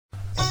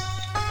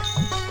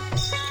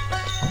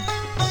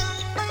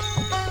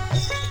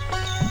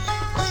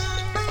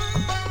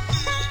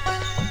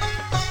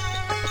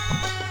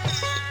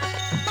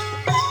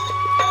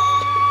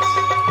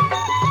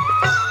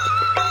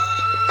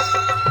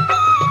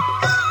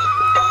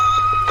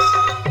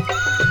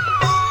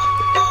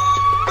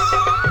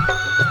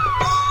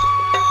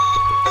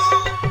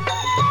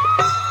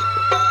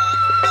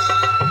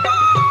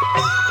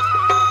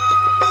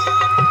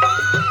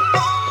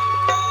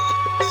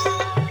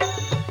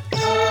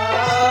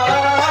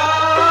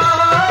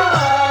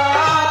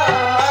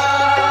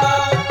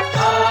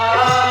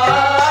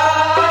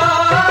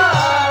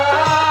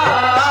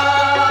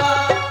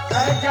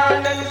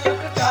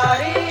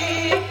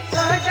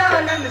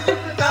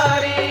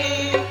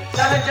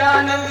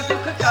सहजानंद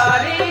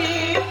सुखकारी,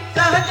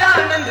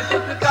 सहजानंद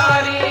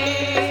सुखकारी।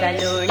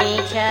 सलूणी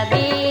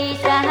छवि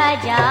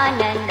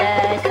सहजानंद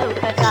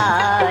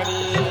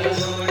सुखकारी,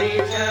 सलूणी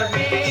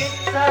छवि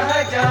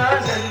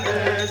सहजानंद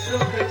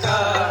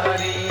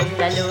सुखकारी।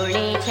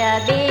 सलूणी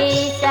छवि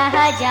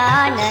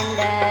सहजानंद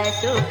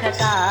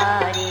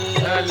सुखकारी,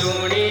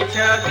 सलूणी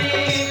छवि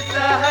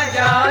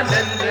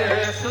सहजानंद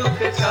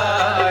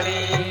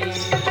सुखकारी।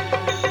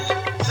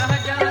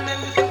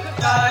 सहजानंद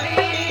सुखकारी,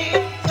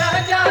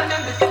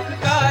 सहजानंद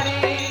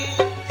सुखकारी,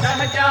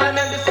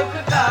 सहजानंद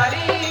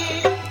सुखकारी,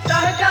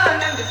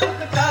 सहजानंद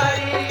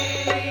सुखकारी।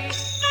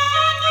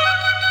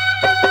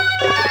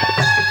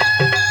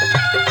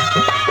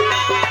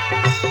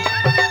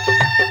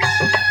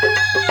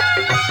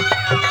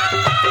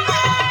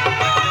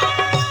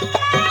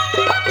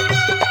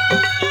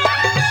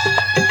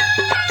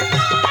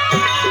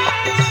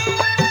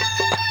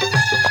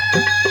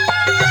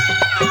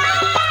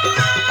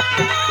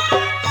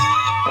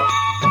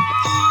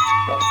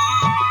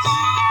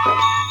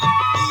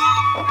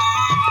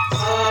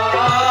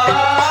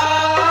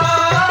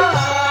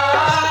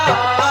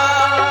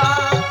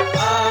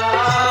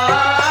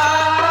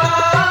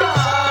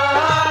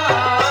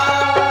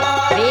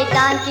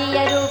 वेदांतीय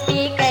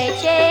रूपी કહે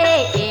છે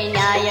એ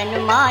ન્યાય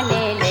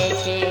અનુમાને લે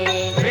છે,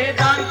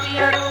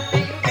 वेदांतीय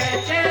रूपी કહે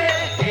છે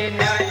એ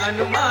ન્યાય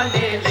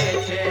અનુમાને લે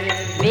છે।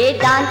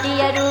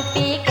 વેદાંતીય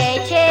રૂપી કહે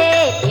છે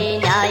એ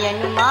ન્યાય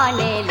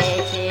અનુમાને લે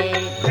છે,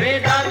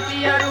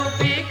 वेदांतीय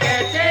रूपी કહે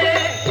છે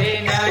એ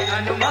ન્યાય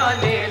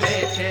અનુમાને લે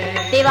છે।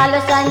 તેવાલો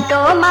સંતો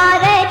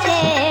મારે છે,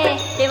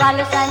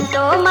 તેવાલો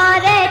સંતો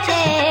મારે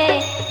છે,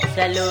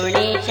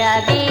 સલૂણી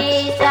છબી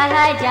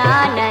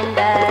સહજાનંદ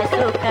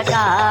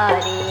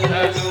સુખकारी,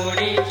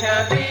 सलूणी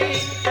छवि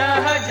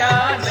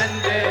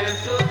सहजानंद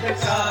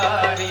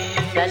सुखकारी।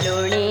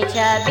 સલૂણી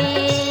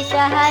છબી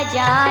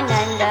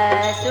સહજાનંદ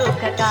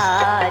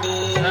સુખकारी,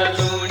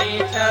 सलूणी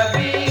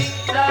छवि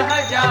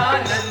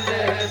सहजानंद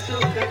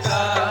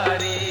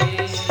सुखकारी।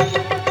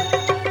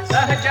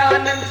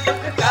 सहजानंद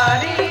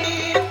सुखकारी,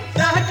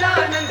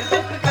 सहजानंद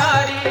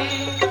सुखकारी,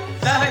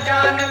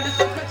 सहजानंद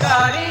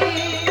सुखकारी,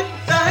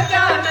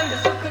 सहजानंद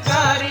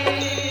सुखकारी।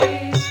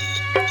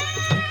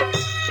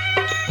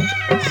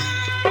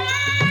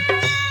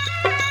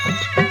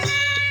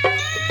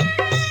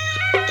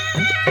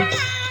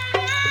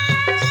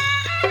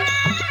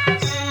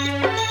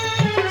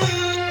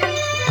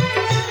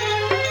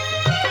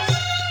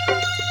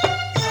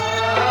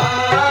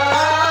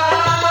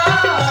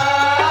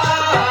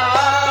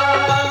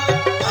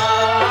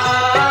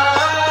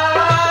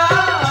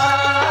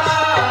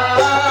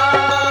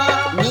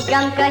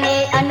 નિગમ કહે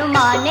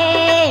અનુમાને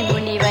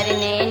મુનિવર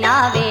ને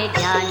નાવે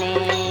ધ્યાને,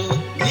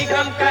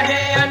 निगम कहे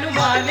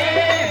अनुमाने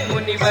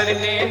मुनिवर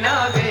ने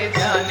नावे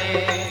जाने।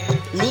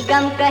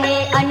 નિગમ કહે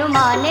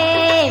અનુમાને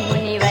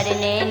મુનિવર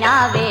ને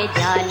નાવે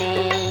ધ્યાને,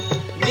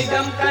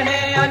 निगम कहे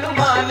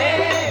अनुमाने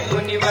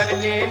मुनिवर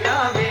ने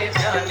नावे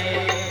जाने।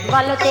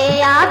 વલો તે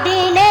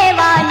આભીને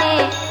વાને,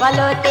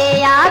 વલો તે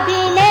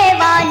આભીને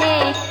વાને,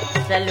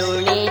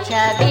 સલૂણી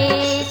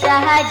છબી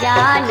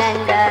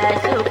સહજાનંદ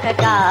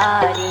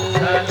સુખकारी,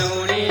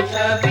 सलूणी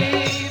छवि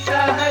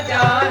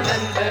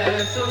सहजानंद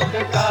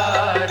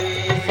सुखकारी।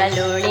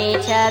 સલૂણી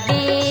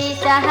છબી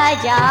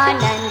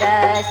સહજાનંદ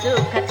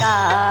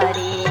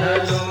સુખकारी,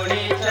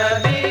 सलूणी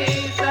छवि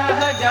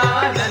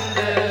सहजानंद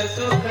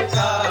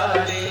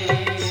सुखकारी।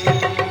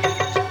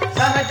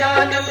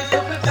 सहजानंद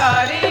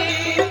सुखकारी,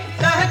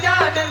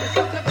 सहजानंद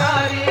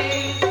सुखकारी,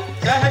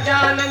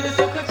 सहजानंद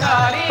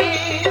सुखकारी,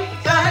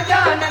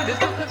 सहजानंद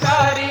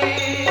सुखकारी।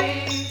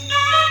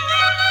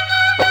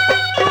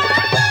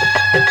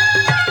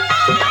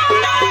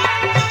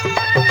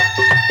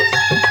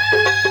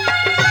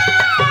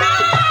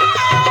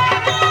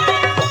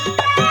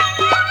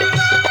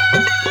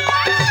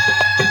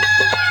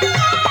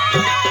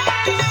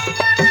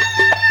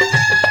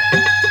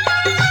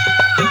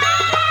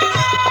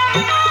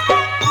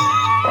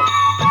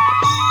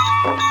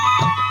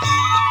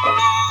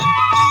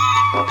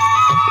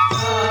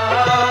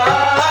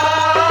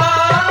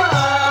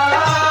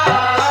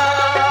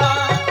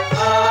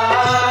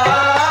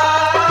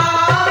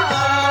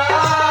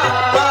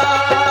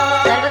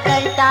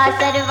 સર્વકર્તા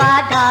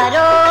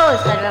સર્વાધારો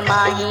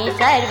સર્વમાહી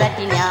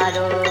સર્વતિ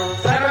ન્યારો,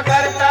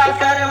 सर्वकर्ता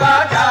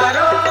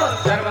सर्वाधारो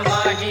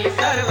सर्वमाही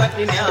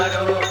सर्वति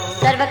न्यारो।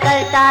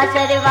 સર્વકર્તા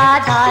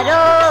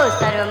સર્વાધારો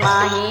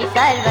સર્વમાહી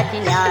સર્વતિ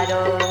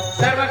ન્યારો,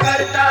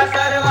 सर्वकर्ता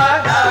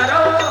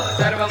सर्वाधारो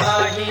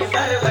सर्वमाही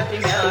सर्वति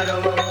न्यारो।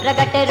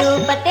 પ્રગટ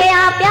રૂપ તે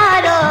આ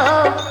પ્યારો,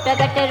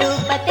 પ્રગટ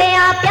રૂપ તે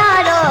આ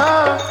પ્યારો,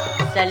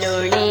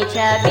 સલૂણી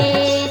છબી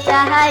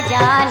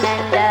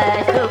સહજાનંદ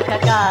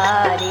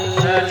સુખकारी,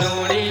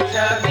 सलूणी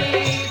छवि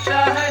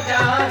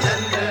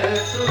सहजानंद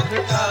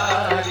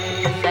सुखकारी।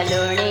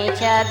 સલૂણી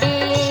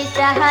છબી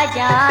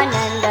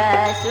સહજાનંદ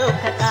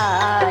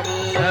સુખकारी,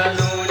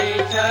 सलूणी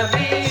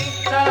छवि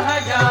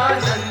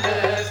सहजानंद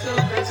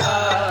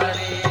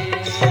सुखकारी।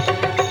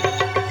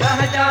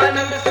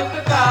 सहजानंद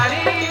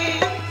सुखकारी,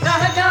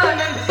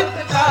 सहजानंद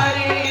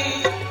सुखकारी,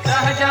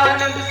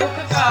 सहजानंद सहजानंद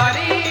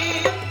सुखकारी,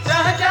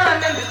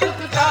 सहजानंद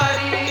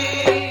सुखकारी।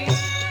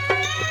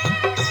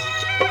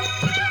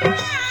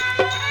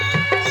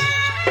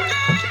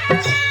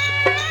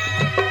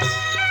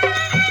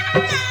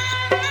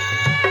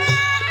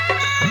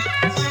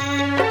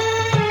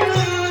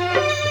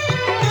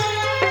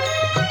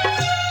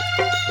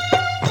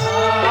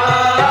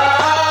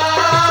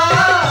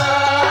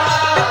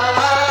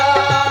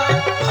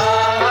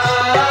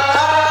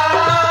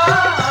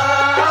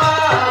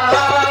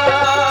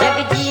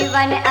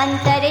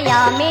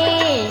 अंतर्यामी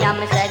नम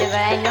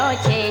सर्वनो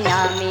छे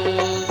नामी,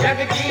 जग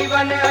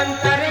जीवन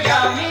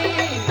अंतर्यामी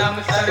नम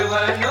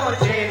सर्वनो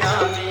छे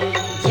नामी,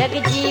 जग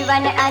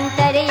जीवन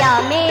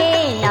अंतर्यामी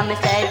नम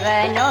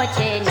सर्वनो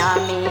छे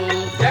नामी,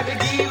 जग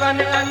जीवन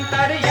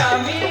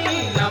अंतर्यामी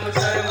नम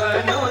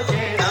सर्वनो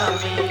छे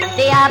नामी।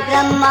 त्या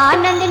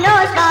ब्रह्मानंद नो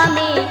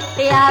स्वामी,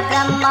 त्या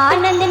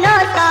ब्रह्मानंद नो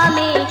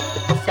स्वामी,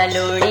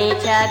 सलूणी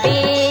छवि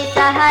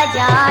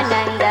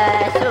सहजानंद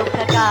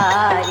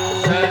सुखकारी,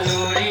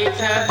 सलूणी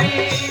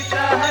छवि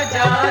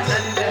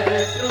सहजानंद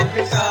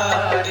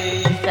सुखकारी,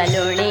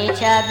 सलूणी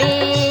छवि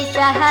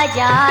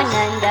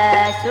सहजानंद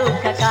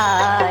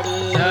सुखकारी,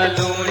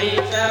 सलूणी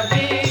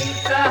छवि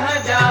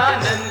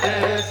सहजानंद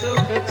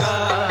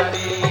सुखकारी।